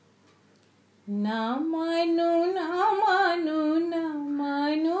ना मानू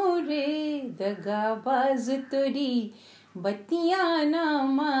रे दगाबाज तोरी बतिया, ना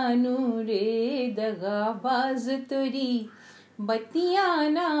मानू रे दगाबाज तोरी बतिया,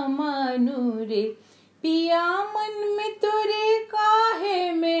 ना मानू रे पिया मन में तोरे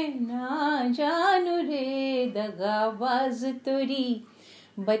काहे में ना जानू रे दगाबाज तोरी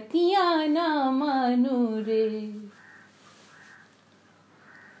बतिया, ना मानू रे।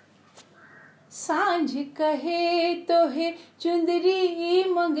 सांझ कहे तो है चुंदरी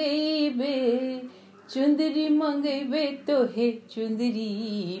मंगेबे, चुंदरी मंगेबे तो है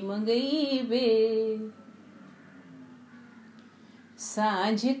चुंदरी मंगेबे।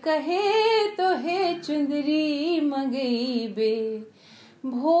 सांझ कहे तो है चुंदरी मंगेबे,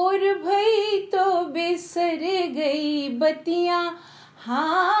 भोर भई तो बिसर गई बतिया,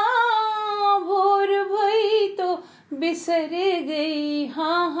 हाँ भोर भई तो बिसर गई,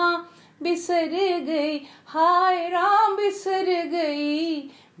 हाँ हाँ बिसर गई, हाय राम बिसर गई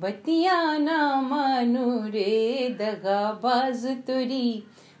बतिया, ना मानू रे दगाबाज तोरी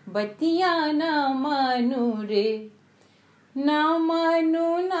बतिया, ना मानू रे। ना मानू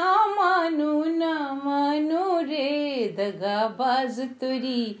रे दगाबाज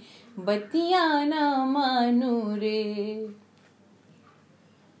तोरी बतिया, ना मानू रे।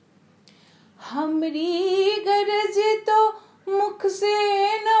 हमरी गरज तो मुख से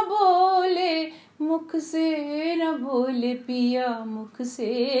न बोले, मुख से न बोले पिया, मुख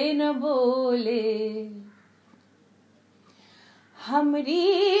से न बोले। हमरी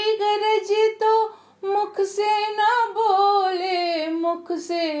गरज तो मुख से न बोले, मुख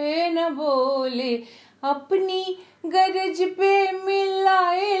से न बोले। अपनी गरज पे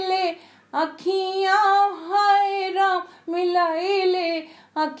मिलाए ले अखियां, हाय राम मिलाए ले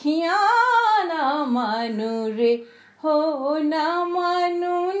अखियां, ना मानू रे हो, ना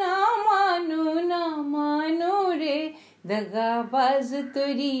मानू रे दगाबाज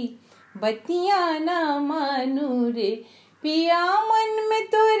तोरी बतिया, ना मानू रे पिया मन में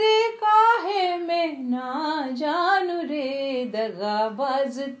तोरे काहे में ना जानू रे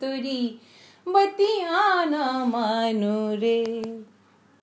दगाबाज तोरी बतिया, ना मानू रे।